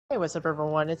Hey, what's up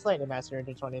everyone? It's Lightning Master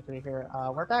 23 here.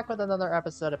 We're back with another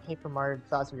episode of Paper Mario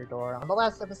Thoughts of Your Door. On the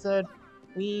last episode,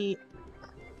 we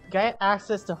got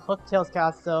access to Hooktail's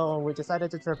castle, and we decided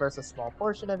to traverse a small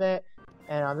portion of it.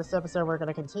 And on this episode, we're going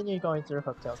to continue going through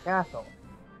Hooktail's castle.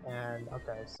 And,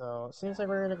 okay, so it seems like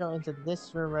we're going to go into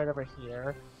this room right over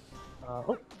here.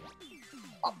 Oh,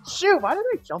 shoot! Why did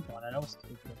I jump on it? That was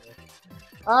stupid of me.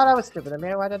 Oh, that was stupid of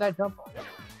me. Why did I jump on it?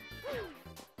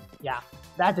 Yeah,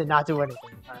 that did not do anything.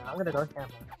 Alright, I'm gonna go camera.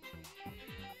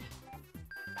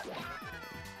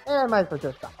 And I might as well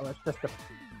just stylish, just to,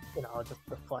 just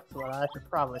to flex a little. I should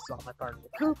probably swap my card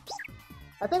with Coops.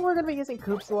 I think we're gonna be using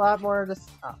Coops a lot more this.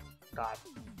 Oh, god.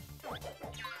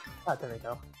 Oh, there we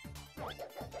go.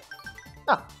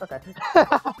 Oh, okay.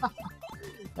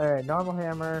 Alright, normal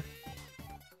hammer.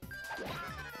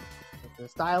 Get the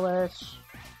stylish.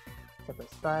 Get the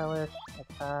stylish.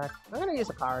 Attack. I'm gonna use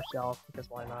a power shell because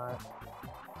why not?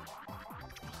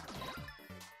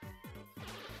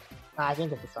 I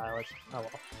didn't get the stylish. Oh well.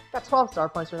 Got 12 star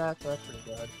points for that, so that's pretty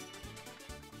good.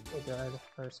 Pretty good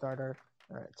for a starter.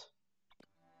 Alright.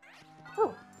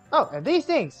 Oh, and these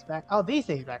things back. Oh, these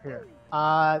things back here.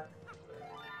 Shine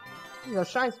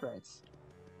sprites.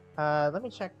 Let me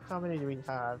check how many do we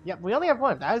have. Yep, we only have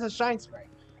one. That is a shine sprite.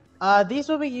 These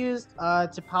will be used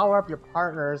to power up your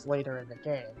partners later in the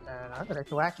game, and I'm gonna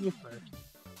whack you first.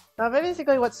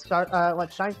 Basically, what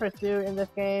shine sprites do in this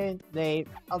game, they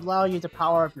allow you to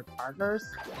power up your partners.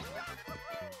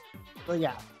 So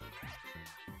yeah.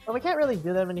 Well, we can't really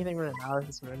do them anything right now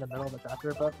since we're in the middle of the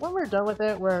chapter, but when we're done with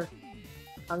it,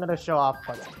 I'm gonna show off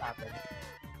what's happened.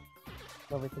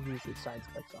 So we can use these shine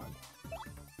sprites on.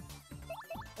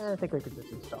 And I think we could just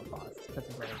use Spell Boss, because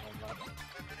it's very low.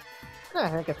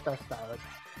 I guess that's stylish.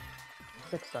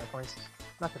 6 star points.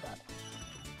 Not too bad.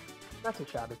 Not too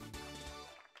shabby.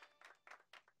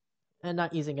 And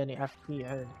not using any FP or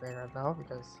anything right now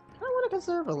because I want to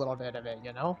conserve a little bit of it,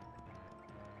 you know?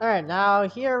 Alright, now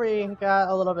here we got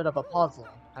a little bit of a puzzle.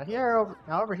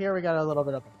 Now over here we got a little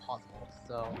bit of a puzzle.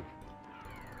 So,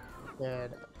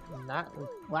 did not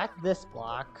whack this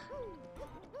block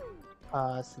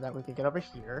so that we could get over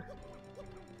here.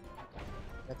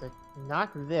 Have to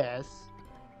knock this,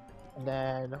 and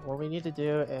then what we need to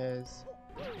do is,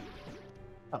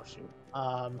 oh shoot,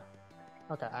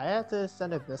 okay, I have to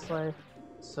send it this way,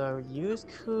 so use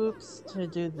Coops to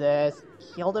do this,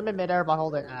 heal them in midair by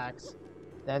holding X,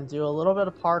 then do a little bit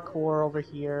of parkour over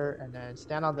here, and then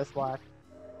stand on this block,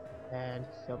 and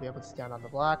he'll be able to stand on the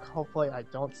block. Hopefully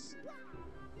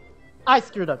I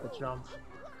screwed up the jump.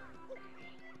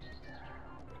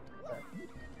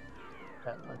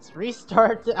 Okay, let's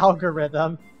restart the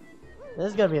algorithm.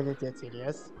 This is gonna be a bit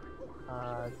tedious.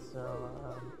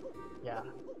 Yeah.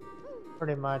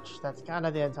 Pretty much, that's kind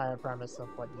of the entire premise of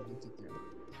what you need to do.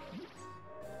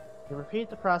 You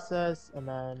repeat the process, and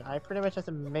then I pretty much have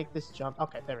to make this jump.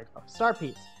 Okay, there we go. Star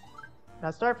piece. Now,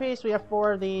 star piece, we have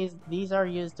 4 of these. These are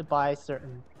used to buy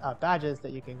certain badges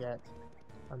that you can get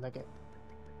on the game.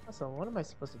 Also, what am I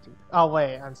supposed to do? Oh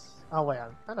wait, I'm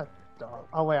kind of dumb.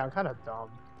 Oh wait, I'm kind of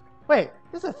dumb. Wait,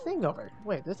 there's a thing over.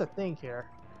 Wait, there's a thing here.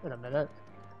 Wait a minute.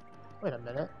 Wait a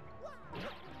minute.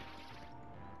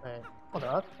 Wait, hold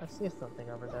up. I see something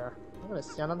over there. I'm gonna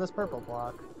stand on this purple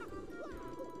block.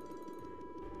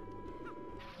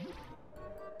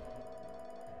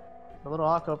 A little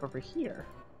alcove over here.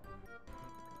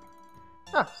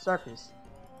 Ah, star piece.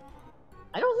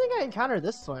 I don't think I encountered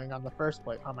this swing on my first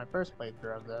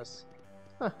playthrough of this.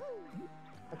 Huh.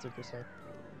 That's interesting.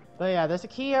 But yeah, there's a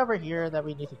key over here that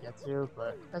we need to get to,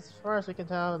 but as far as we can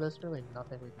tell, there's really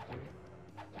nothing we can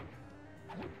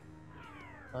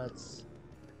do.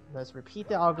 Let's repeat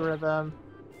the algorithm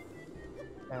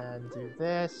and do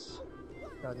this.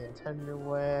 Go the intended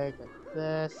way, get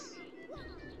this.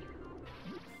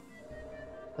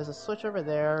 There's a switch over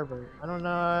there, but I don't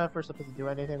know if we're supposed to do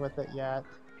anything with it yet.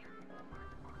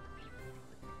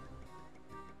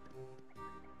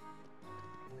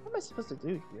 What am I supposed to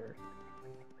do here?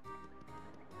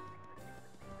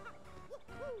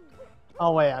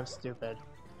 Oh wait, I'm stupid.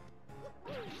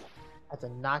 I have to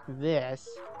knock this.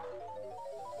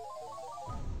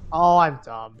 Oh, I'm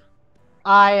dumb.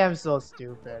 I am so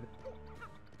stupid.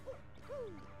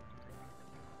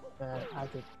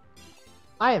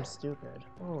 I am stupid.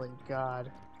 Holy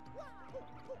god.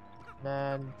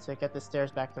 Then to get the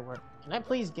stairs back to work. Can I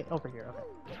please get over here?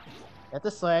 Okay. Get the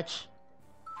switch.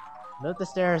 Move the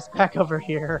stairs back over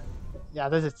here. Yeah,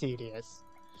 this is tedious.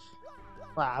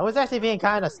 Wow, I was actually being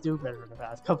kind of stupid for the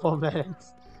past couple of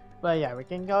minutes. But yeah, we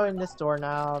can go in this door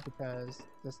now because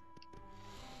this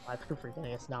I keep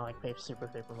forgetting it's not like Super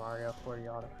Paper Mario 40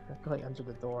 auto going under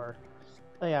the door.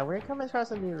 So yeah, we're coming across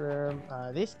a new room.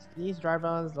 These dry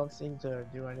bones don't seem to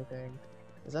do anything.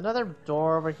 There's another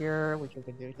door over here, which we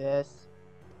can do this.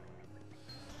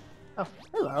 Oh,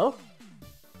 hello.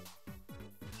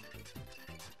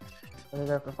 We're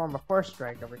gonna perform a force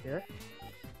strike over here.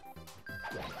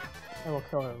 And we'll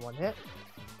kill him in one hit.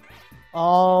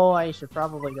 Oh, I should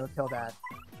probably go kill that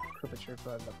Koopa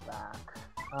Troopa in the back.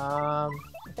 I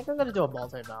think I'm gonna do a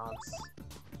multi-bounce.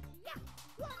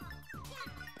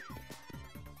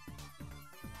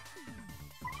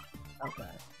 Okay.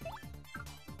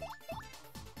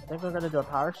 I think we're gonna do a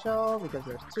power shell because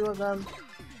there's two of them.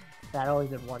 That only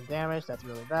did 1 damage, that's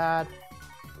really bad.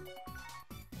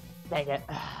 Dang it.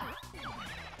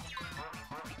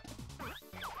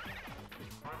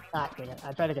 Ah, dang it.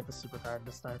 I tried to get the super card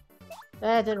this time.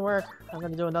 That didn't work. I'm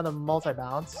gonna do another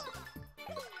multi-bounce.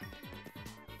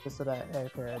 Just so that I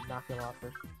could knock him off.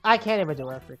 I can't even do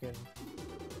a freaking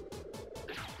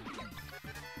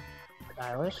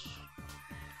stylish.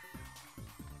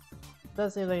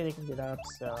 Doesn't seem like he can get up,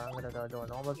 so I'm gonna go do a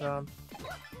normal jump.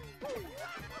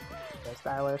 Okay,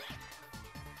 stylish.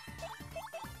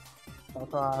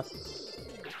 Across.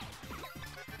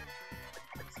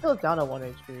 Still down to 1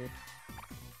 HP.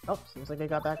 Oh, seems like they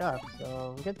got back up.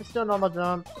 So we get to still normal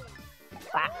jump.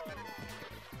 Ah!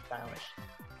 Stylish.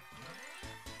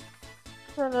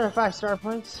 Another 5 star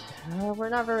points. We're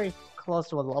not very close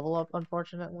to a level up,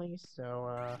 unfortunately.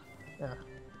 So yeah.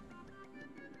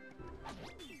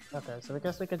 Okay, so I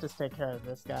guess we could just take care of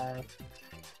this guy.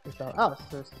 So, oh,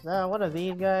 so there's one of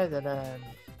these guys, and then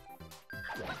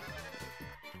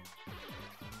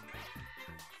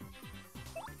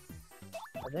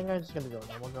I think I'm just gonna do a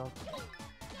normal jump.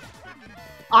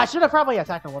 Oh, I should have probably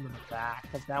attacked the one in the back,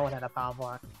 because that one had a power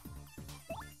block.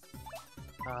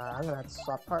 I'm gonna have to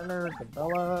swap partner,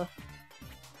 Gabella.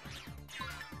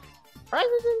 Surprised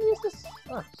he didn't use this.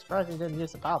 Oh, surprised he didn't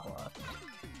use the power block.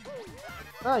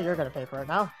 Oh, you're gonna pay for it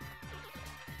now.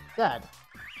 Dead.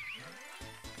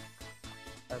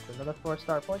 That's another 4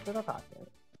 star point to the pocket.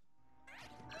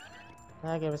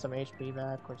 That gave us some HP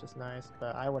back, which is nice,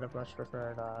 but I would have much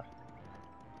preferred,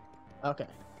 Okay.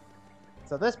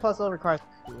 So this puzzle requires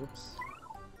cubes.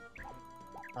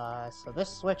 So this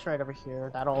switch right over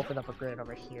here, that'll open up a grid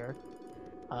over here.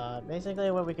 Basically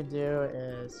what we can do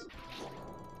is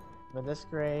with this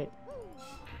grate.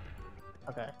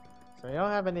 Okay. So we don't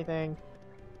have anything.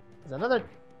 There's another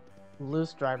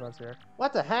loose dry bones here.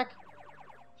 What the heck?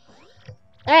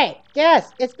 Hey,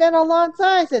 guess! It's been a long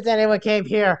time since anyone came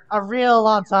here. A real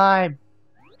long time.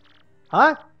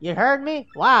 Huh? You heard me?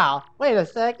 Wow. Wait a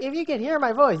sec. If you can hear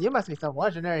my voice, you must be some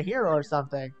legendary hero or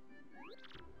something.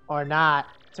 Or not.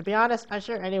 To be honest, I'm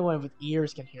sure anyone with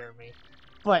ears can hear me.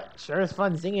 But sure is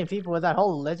fun singing people with that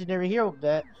whole legendary hero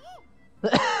bit.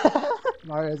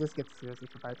 Mario just gets seriously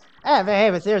surprised. Hey,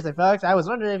 but seriously, folks, I was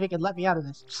wondering if you could let me out of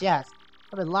this chest.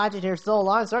 I've been lodged here so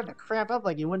long, starting to cramp up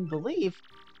like you wouldn't believe.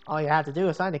 All you have to do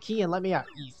is find the key and let me out.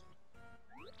 Easy.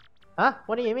 Huh?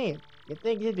 What do you mean? You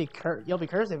think you'll be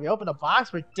cursed if you open a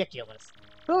box? Ridiculous.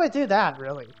 Who would do that,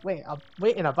 really? Wait, I'll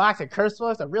wait in a box and curse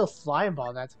folks? A real slime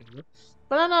ball, that's me.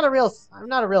 But I'm not a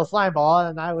real slime ball,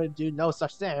 and I would do no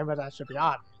such thing, but that should be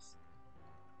obvious.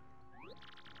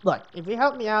 Look, if you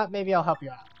help me out, maybe I'll help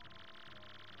you out.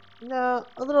 No,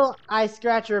 a little I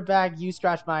scratch your back, you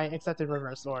scratch mine, except in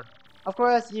reverse order. Of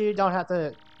course, you don't have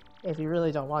to, if you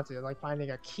really don't want to, like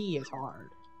finding a key is hard.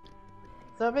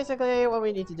 So basically, what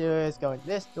we need to do is go in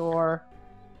this door.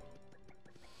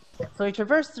 So we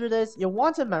traverse through this. You'll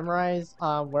want to memorize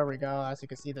where we go. As you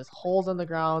can see, there's holes in the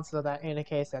ground, so that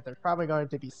indicates that there's probably going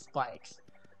to be spikes.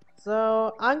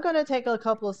 So I'm going to take a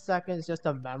couple of seconds just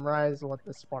to memorize what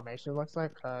this formation looks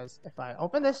like, because if I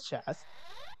open this chest,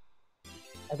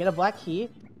 I get a black key,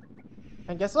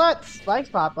 and guess what? Spikes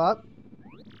pop up.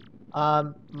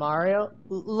 Mario,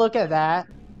 look at that.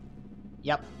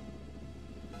 Yep.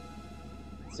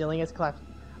 Ceiling is collapsed.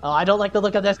 Oh, I don't like the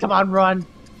look of this. Come on, run.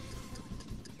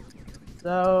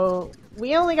 So,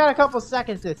 we only got a couple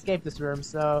seconds to escape this room,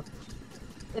 so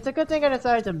it's a good thing I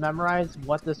decided to memorize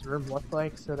what this room looked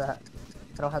like so that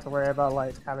I don't have to worry about,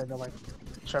 like, having to, like,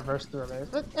 traverse through it.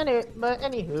 But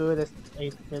anywho,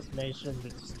 this maze shouldn't be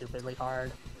stupidly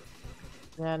hard.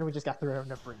 And we just got through it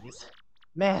in a breeze.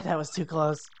 Man, that was too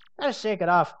close. Gotta shake it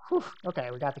off. Whew.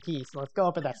 Okay, we got the key, so let's go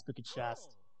open that spooky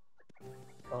chest.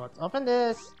 So let's open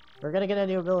this. We're gonna get a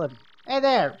new ability. Hey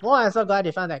there! Boy, I'm so glad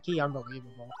you found that key.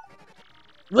 Unbelievable.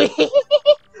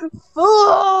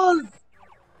 Fools!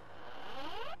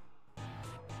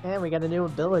 And we got a new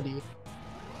ability.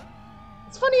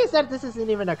 What's funny is that this isn't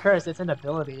even a curse, it's an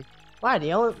ability. Why,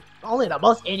 only the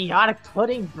most idiotic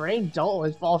pudding brain dolt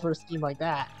would fall for a scheme like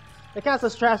that. The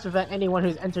castle's traps prevent anyone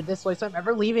who's entered this place from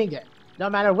ever leaving it. No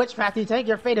matter which path you take,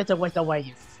 you're fated to waste away,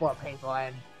 you slow, painful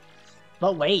end.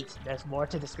 But wait, there's more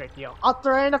to this great deal. I'll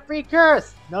throw in a free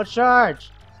curse! No charge!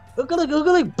 Oogly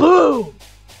googly boo!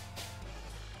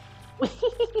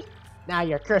 Now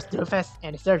you're cursed, doofus,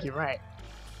 and it serves you right.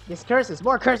 This curse is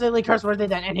more cursingly curse-worthy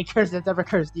than any curse that's ever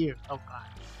cursed you. Oh god.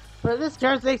 For this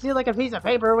curse makes you like a piece of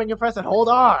paper when you press and hold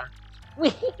R.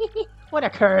 What a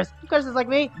curse! Who curses like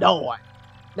me? No one.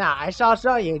 Now, I shall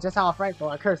show you just how frightful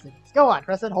a curse is. Go on,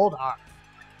 press and hold R.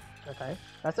 Okay,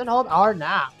 press and hold R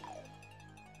now.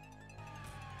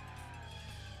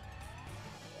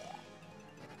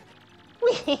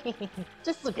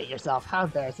 Just look at yourself. How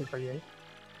embarrassing for you.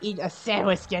 Eat a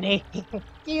sandwich, Skinny.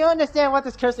 Do you understand what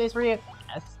this curse is for you?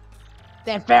 Yes.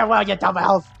 Then farewell, you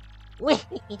dumbbells.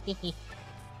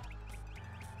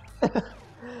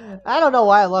 I don't know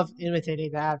why I love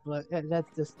imitating that, but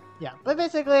that's just, yeah. But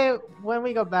basically, when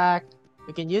we go back,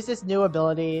 we can use this new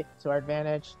ability to our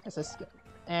advantage as a skill.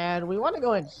 And we want to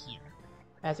go in here.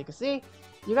 As you can see,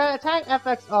 you gotta attack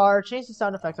FXR, change the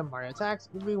sound effect of Mario attacks.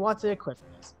 We want to equip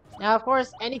this. Now, of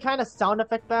course, any kind of sound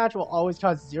effect badge will always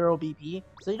cause 0 BP,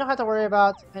 so you don't have to worry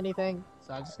about anything.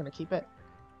 So I'm just gonna keep it.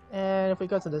 And if we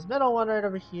go to this middle one right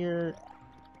over here,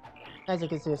 as you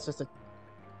can see, it's just a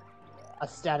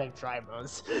static dry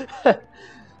modes.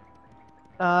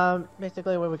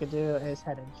 Basically what we can do is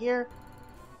head in here.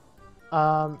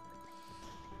 As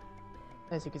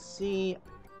you can see,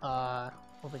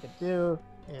 what we can do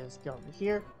is go over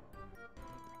here.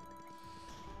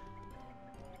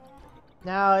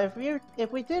 Now,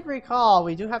 if we did recall,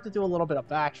 we do have to do a little bit of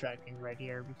backtracking right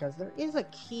here because there is a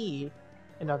key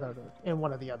in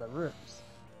one of the other rooms.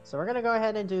 So we're gonna go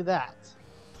ahead and do that.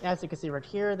 As you can see right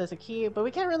here, there's a key, but we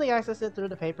can't really access it through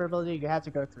the paper ability. You have to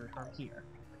go through from here.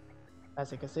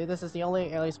 As you can see, this is the only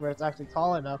place where it's actually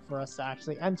tall enough for us to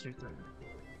actually enter through.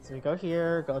 So we go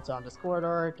here, go down this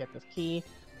corridor, get this key.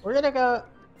 We're gonna go.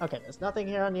 Okay, there's nothing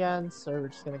here on the end, so we're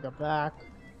just gonna go back,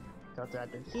 go down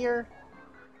to here,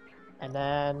 and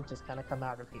then just kind of come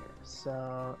out of here.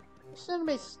 So it shouldn't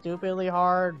be stupidly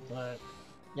hard, but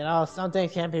you know, some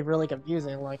things can be really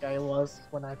confusing, like I was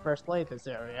when I first played this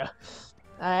area.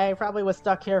 I probably was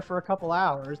stuck here for a couple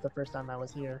hours the first time I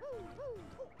was here.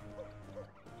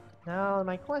 Now,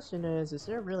 my question is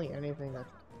there really anything that...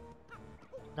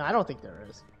 No, I don't think there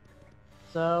is.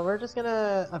 So, we're just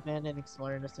gonna abandon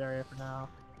exploring this area for now.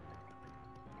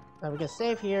 Now, we can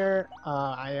save here.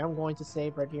 I am going to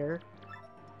save right here.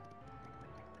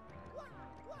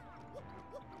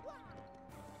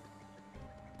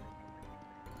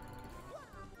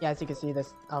 Yeah, as you can see,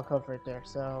 this alcove right there.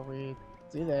 So, we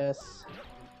do this.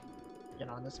 Get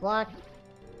on this block.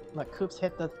 Let Koops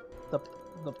hit the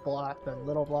block, the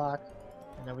little block,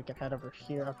 and then we can head over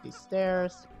here up these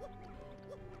stairs.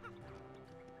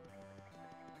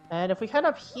 And if we head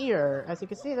up here, as you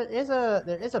can see, there is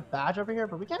a badge over here,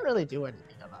 but we can't really do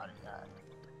anything about it yet.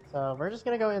 So we're just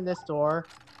gonna go in this door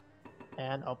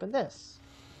and open this.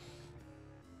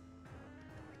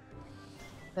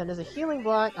 Then there's a healing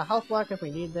block, a health block if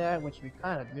we need that, which we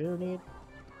kind of do need.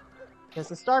 There's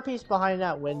a star piece behind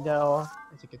that window,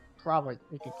 as you could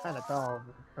kind of tell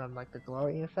from like the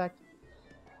glowing effect.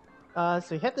 So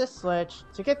you hit this switch.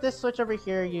 To get this switch over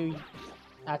here, you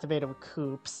activate it with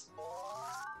Koops.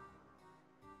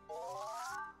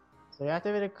 So you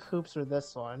activated Koops for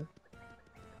this one.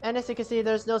 And as you can see,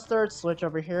 there's no third switch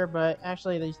over here, but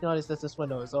actually you notice that this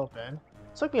window is open.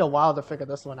 It took me a while to figure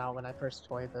this one out when I first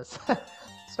played this.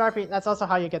 Star piece, that's also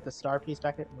how you get the star piece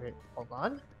back in. Wait, hold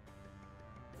on.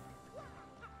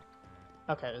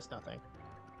 Okay, there's nothing.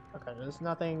 Okay, there's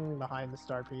nothing behind the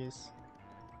star piece.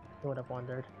 I would have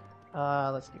wondered.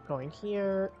 Let's keep going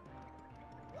here.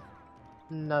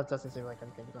 No, it doesn't seem like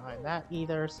anything behind that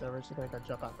either, so we're just gonna go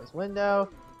jump out this window.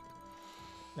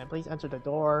 Now please enter the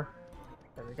door.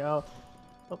 There we go.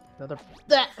 Oh, another...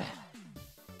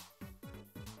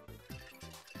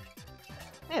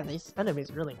 Man, these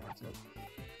enemies really want to.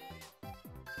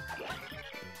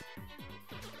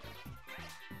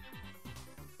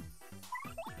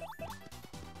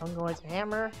 I'm going to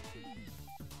hammer.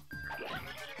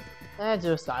 And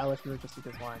do a stylish move just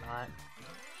because why not?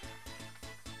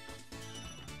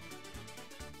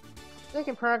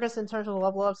 Making progress in terms of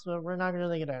level ups, but we're not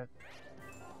really gonna...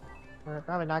 We're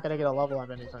probably not gonna get a level up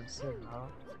anytime soon, though.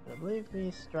 I believe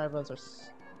these drive-buttons are...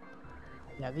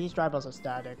 Yeah, these drive-buttons are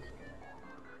static.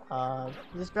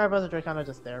 These drive-buttons are kind of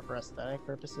just there for aesthetic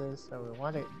purposes, so we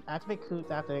want to activate Koops,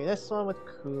 activate this one with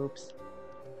Koops.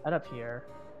 Right up here.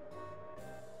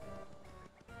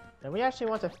 And we actually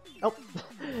want to... Oh!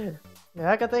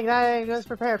 Yeah, good thing that I was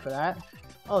prepared for that.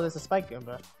 Oh, there's a Spike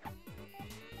Goomba.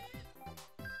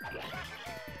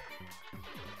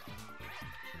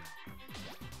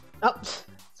 Oh, so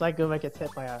like Goomba gets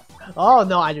hit by a... Oh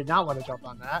no, I do not want to jump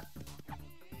on that.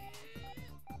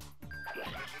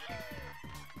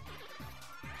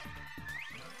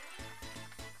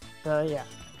 So yeah,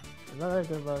 another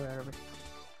Goombella.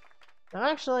 Now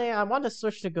actually, I want to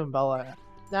switch to Goombella.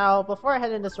 Now, before I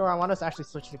head into the store, I want us to actually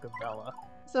switch to Goombella.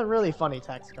 It's a really funny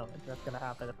text comment that's gonna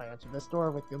happen if I enter the store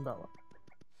with Goombella.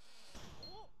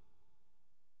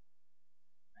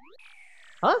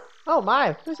 Huh? Oh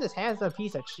my, who's this handsome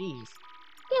piece of cheese?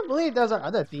 I can't believe those are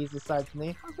other thieves besides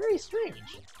me. How very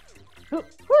strange. Who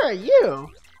are you?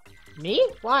 Me?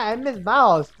 Why, I'm Miss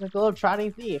Bowles, the little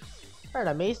trotting thief. Heard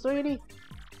of me, sweetie?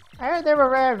 I heard there were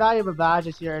rare and valuable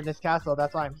badges here in this castle,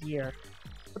 that's why I'm here.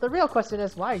 But the real question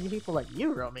is, why are you people like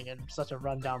you roaming in such a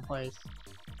rundown place?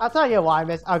 I'll tell you why,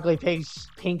 Miss Ugly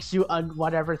Pink Shoe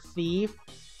Whatever Thief.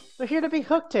 We're here to be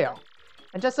Hooktail.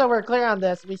 And just so we're clear on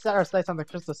this, we set our sights on the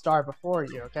Crystal Star before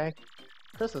you, okay?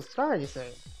 Crystal Star, you say?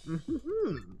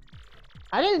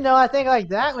 I didn't know a thing like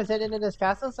that was hidden in this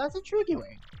castle, so that's intriguing.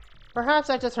 Perhaps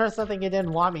I just heard something you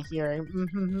didn't want me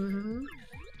hearing.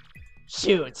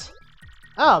 Shoot.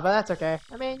 Oh, but that's okay.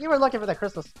 I mean, you were looking for this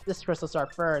Crystal Star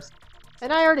first.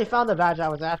 And I already found the badge I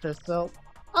was after, so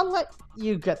I'll let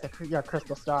you get your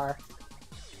Crystal Star.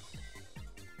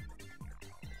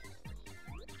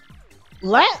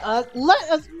 Let us?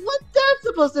 What's that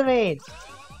supposed to mean?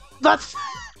 That's...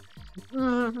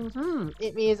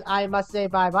 It means I must say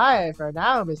bye-bye for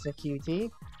now, Mr. QT.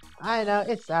 I know,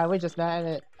 it's sad, we just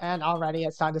met and already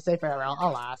it's time to say farewell,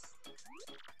 alas.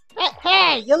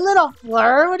 Hey, you little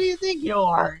flirt! What do you think you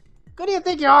are? Who do you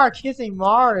think you are, kissing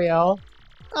Mario?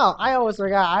 Oh, I always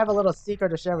forgot, I have a little secret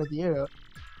to share with you.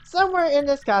 Somewhere in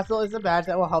this castle is a badge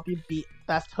that will help you beat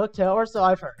Best Hooktail, or so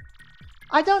I've heard.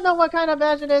 I don't know what kind of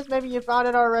badge it is, maybe you found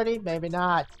it already, maybe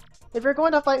not. If you're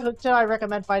going to fight Hooktail, I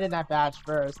recommend fighting that badge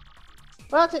first.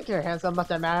 Well, take care, handsome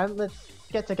Mustard Man. Let's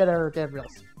get together again real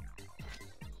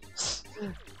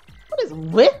soon. What is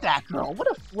with that girl? What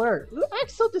a flirt. Who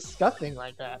acts so disgusting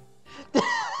like that?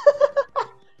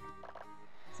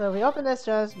 So we open this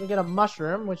chest, we get a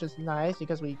mushroom, which is nice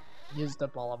because we used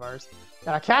up all of ours.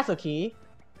 Got a castle key,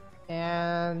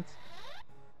 and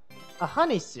a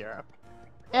honey syrup,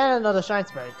 and another shine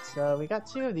sprite. So we got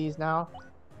 2 of these now.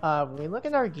 When we look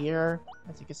at our gear,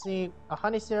 as you can see, a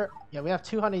honey syrup. Yeah, we have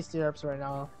 2 honey syrups right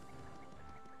now.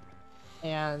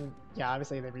 And yeah,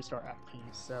 obviously they restore FP.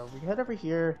 So we head over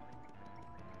here.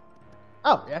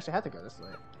 Oh, we actually have to go this way.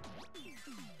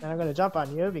 And I'm gonna jump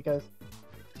on you because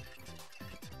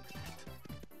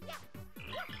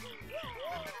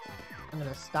I'm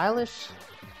gonna stylish.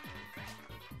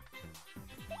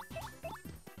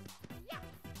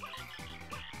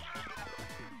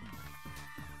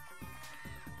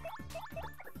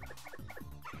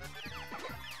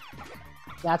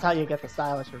 That's how you get the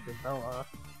stylish for Goombella.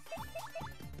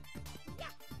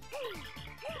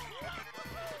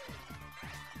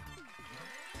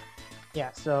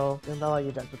 Yeah, so Goombella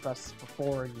you have to press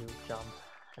before you jump,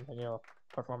 and then you'll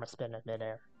perform a spin in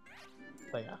midair.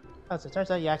 But yeah. Oh, so it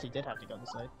turns out you actually did have to go this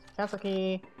way. Castle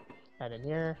key, head in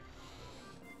here,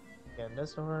 get in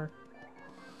this door.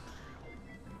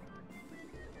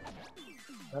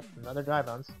 Yep, another dry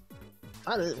bones.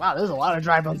 Wow, there's a lot of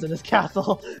dry bones in this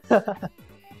castle.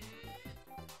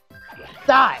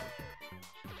 Die!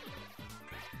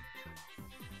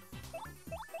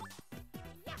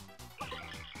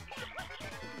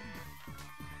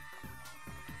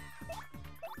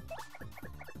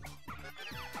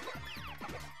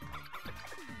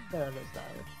 There it is,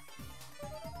 stylish.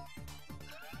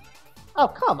 Oh,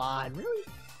 come on, really?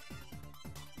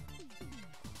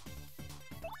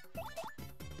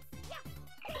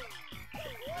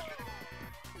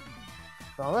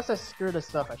 So unless I screw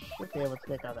this up, I should be able to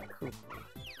take out that coop.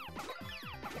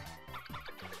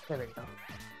 There we go.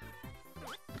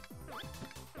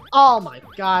 Oh my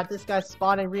god, this guy's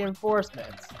spawning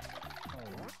reinforcements.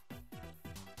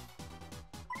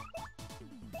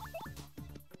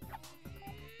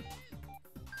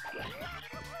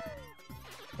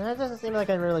 And that doesn't seem like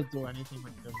I really do anything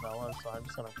with Goombella, so I'm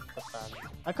just gonna put that.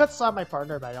 I could slap my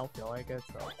partner, but I don't feel like it,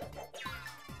 so.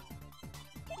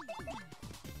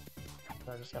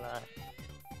 So I'm just gonna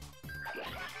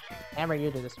hammer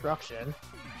you to destruction.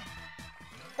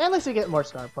 And at least we get more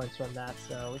star points from that,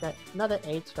 so we got another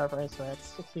 8 star points, so that's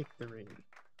 63.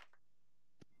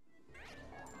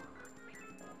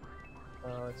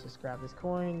 So let's just grab these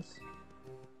coins.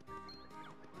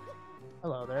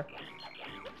 Hello there.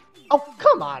 Oh,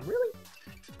 come on, really?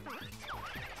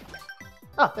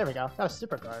 Oh, there we go. That was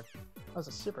super guard. That was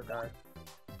a super guard.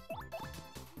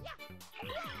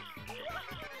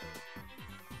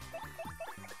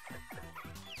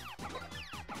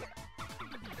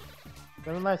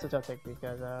 So we might as well take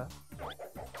because ow.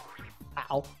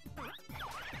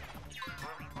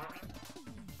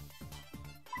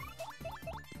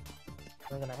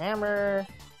 We're gonna hammer.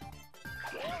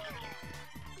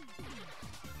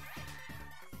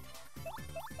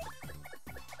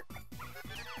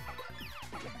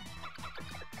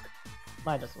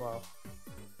 Might as well.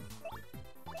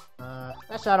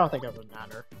 Actually, I don't think it would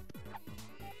matter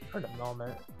for the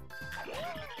moment.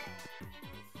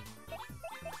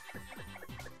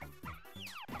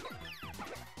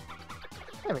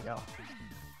 There we go.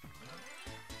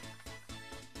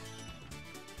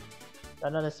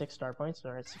 Another 6 star points,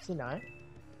 we're at 69.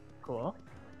 Cool.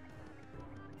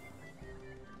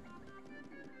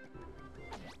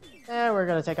 And we're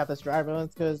gonna take out this dry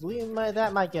bones because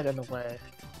that might get in the way.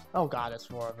 Oh god, it's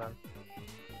 4 of them.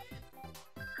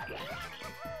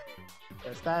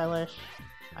 They're stylish.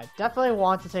 I definitely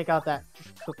want to take out that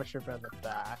Koopa Troopa in the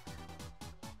back.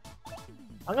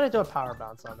 I'm gonna do a power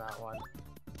bounce on that one.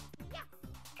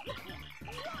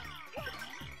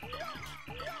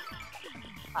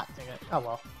 Ah, dang it. Oh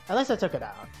well. At least I took it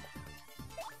out.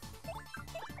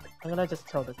 I'm gonna just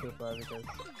kill the Koopa because...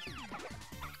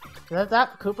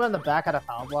 That Koopa in the back had a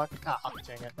foul block? Oh,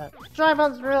 dang it. That dry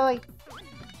bones really...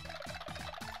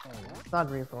 It's not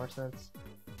reinforcements.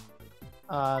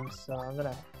 So I'm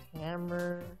gonna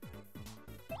hammer...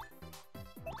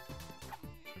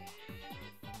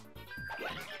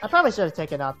 I probably should have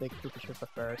taken out the Koopa Troopa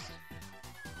first.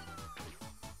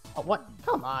 Oh, what?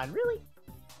 Come on, really?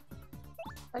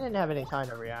 I didn't have any time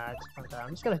to react. Okay,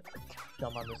 I'm just gonna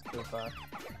jump on this Koopa.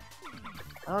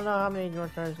 I don't know how many more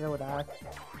turns it would act.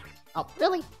 Oh,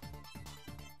 really?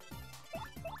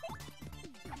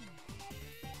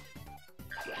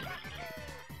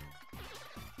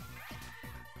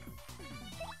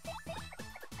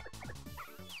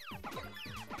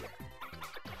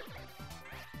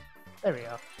 There we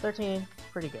go. 13.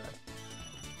 Pretty good.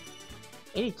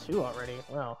 82 already.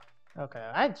 Wow. Okay,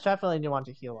 I definitely do want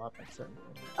to heal up at certain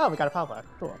point. Oh, we got a power back.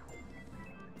 Cool.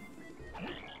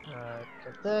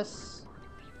 Get this.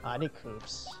 I need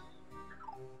Koops.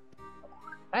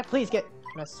 Can I please get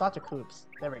Masata Koops?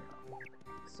 There we go.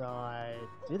 So I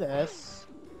do this.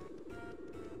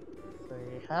 So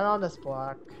you head on this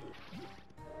block.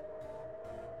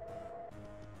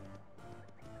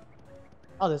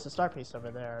 Oh, there's a star piece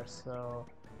over there. So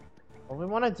what we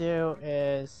want to do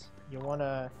is you want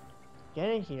to get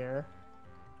in here,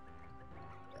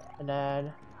 and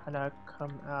then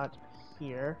come out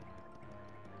here.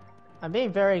 I'm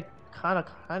being very kind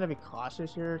of be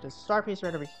cautious here. There's a star piece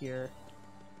right over here.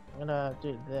 I'm gonna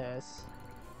do this.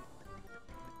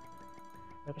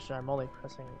 Making sure I'm only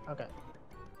pressing. Okay.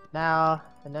 Now,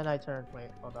 and then I turn. Wait,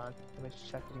 hold on. Let me just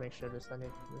check to make sure there's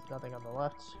nothing on the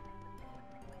left.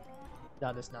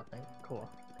 No, there's nothing. Cool.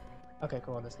 Okay,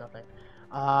 cool. There's nothing.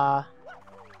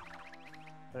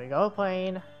 There we go,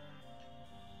 plane.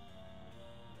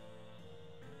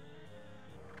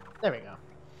 There we go.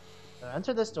 So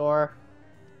enter this door.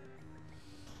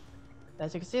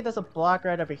 As you can see, there's a block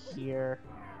right over here.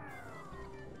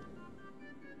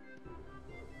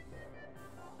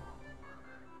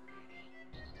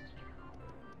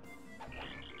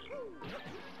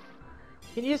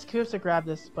 You can use Koops to grab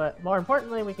this, but more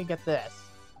importantly, we can get this.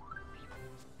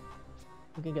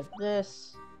 We can get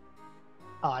this.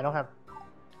 Oh, I don't have...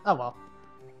 Oh well.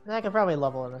 I can probably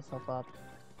level myself up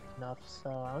enough, so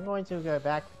I'm going to go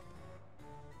back.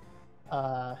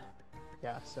 Yeah,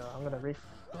 so I'm gonna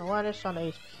replenish on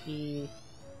HP,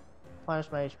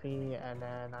 replenish my HP, and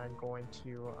then I'm going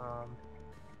to,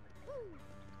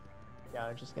 yeah,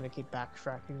 I'm just gonna keep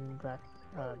backtracking back,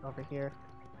 over here.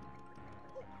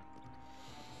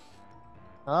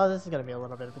 Oh, this is gonna be a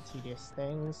little bit of a tedious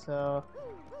thing, so...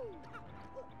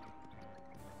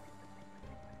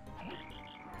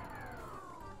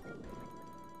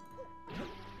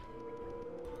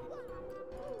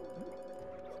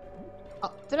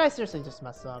 Oh, did I seriously just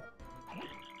mess up?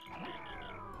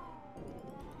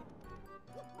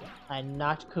 I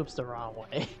knocked Koops the wrong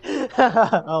way.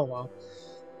 Oh well.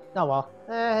 Oh well.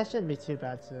 It shouldn't be too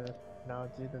bad to, you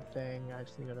know, do the thing. I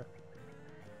just need to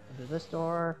do this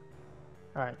door.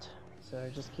 Alright, so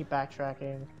just keep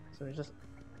backtracking. So we just...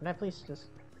 Can I please just...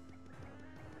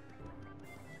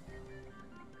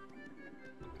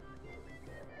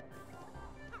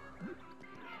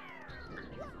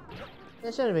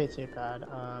 It shouldn't be too bad.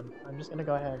 I'm just gonna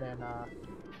go ahead and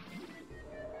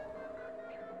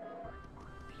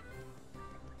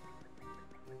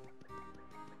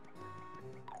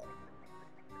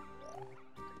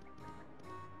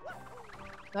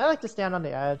I like to stand on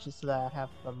the edge just so that I have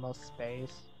the most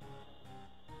space.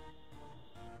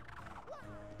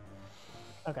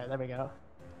 Okay, there we go.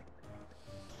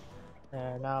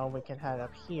 And now we can head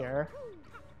up here.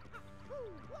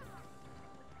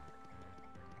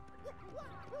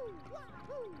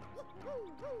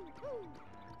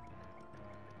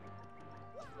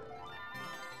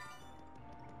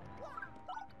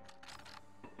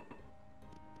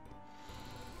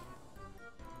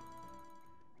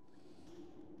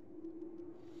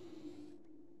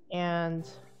 And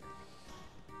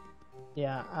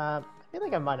yeah, I feel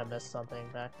like I might have missed something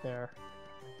back there.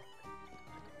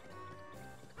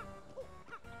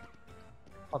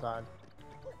 Hold on.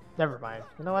 Never mind.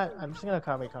 You know what? I'm just gonna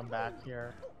probably come back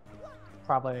here.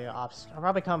 I'll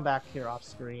probably come back here off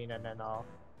screen and then I'll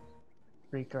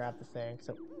re-grab the thing.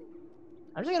 So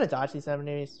I'm just gonna dodge these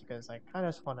enemies because I kind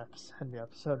of just want to end the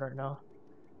episode right now.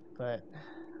 But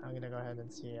I'm gonna go ahead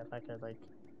and see if I could like.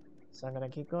 So I'm gonna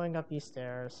keep going up these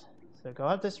stairs. So go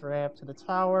up this ramp to the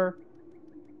tower.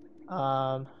 So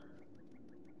I'm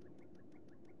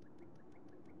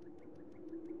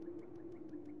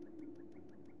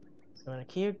gonna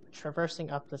keep traversing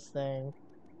up this thing.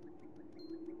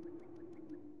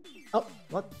 Oh,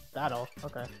 what battle?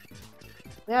 Okay.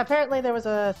 Yeah, apparently there was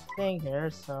a thing here,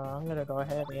 so I'm gonna go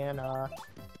ahead and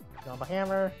throw my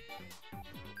hammer.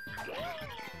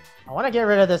 I want to get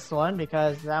rid of this one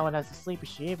because that one has a sleepy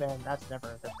sheep, and that's never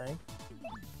a good thing.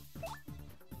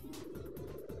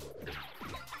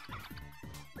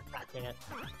 Ah, dang it.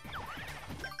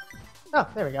 Oh,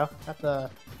 there we go. Got the...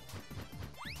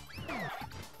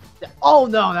 Oh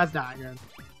no, that's not good.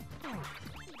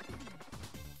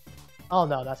 Oh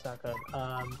no, that's not good.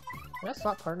 Can I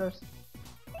swap partners?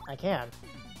 I can.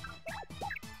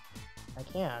 I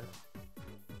can.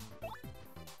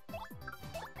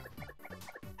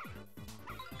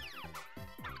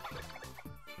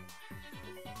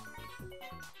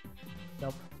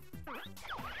 Nope.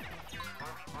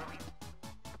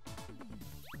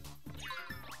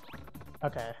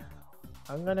 Okay.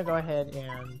 I'm gonna go ahead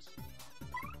and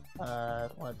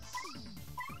let's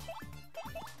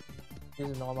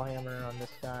use a normal hammer on this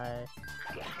guy.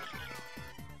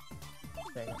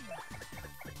 Dang it.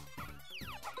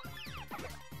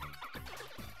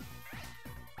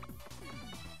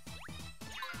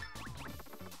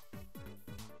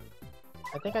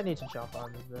 I think I need to jump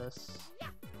onto this.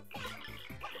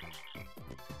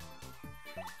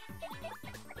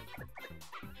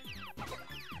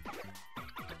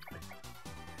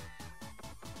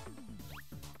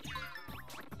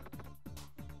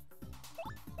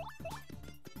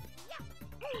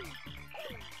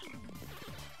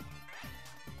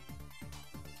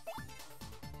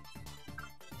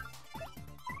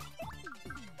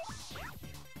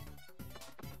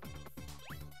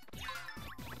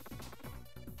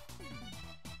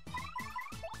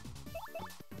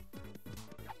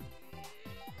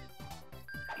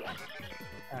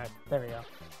 Alright, there we go.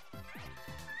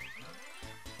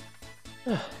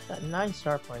 Got 9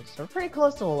 star points, so we're pretty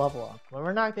close to a level up, but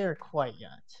we're not there quite yet.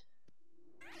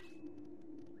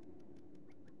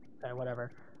 Okay,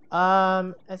 whatever.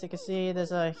 As you can see,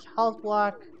 there's a health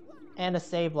block and a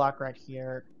save block right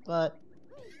here,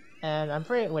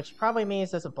 which probably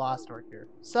means there's a boss door here.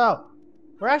 So,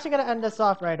 we're actually gonna end this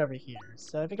off right over here.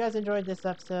 So if you guys enjoyed this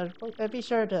episode, be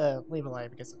sure to leave a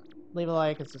like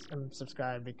and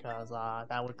subscribe because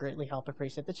that would greatly help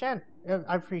appreciate the channel.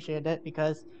 I appreciate it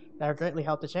because that would greatly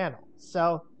help the channel.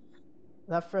 So,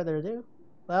 without further ado,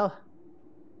 well,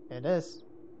 it is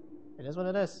what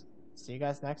it is. See you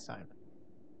guys next time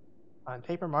on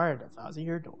Paper Mario: The Thousand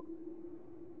Year Door.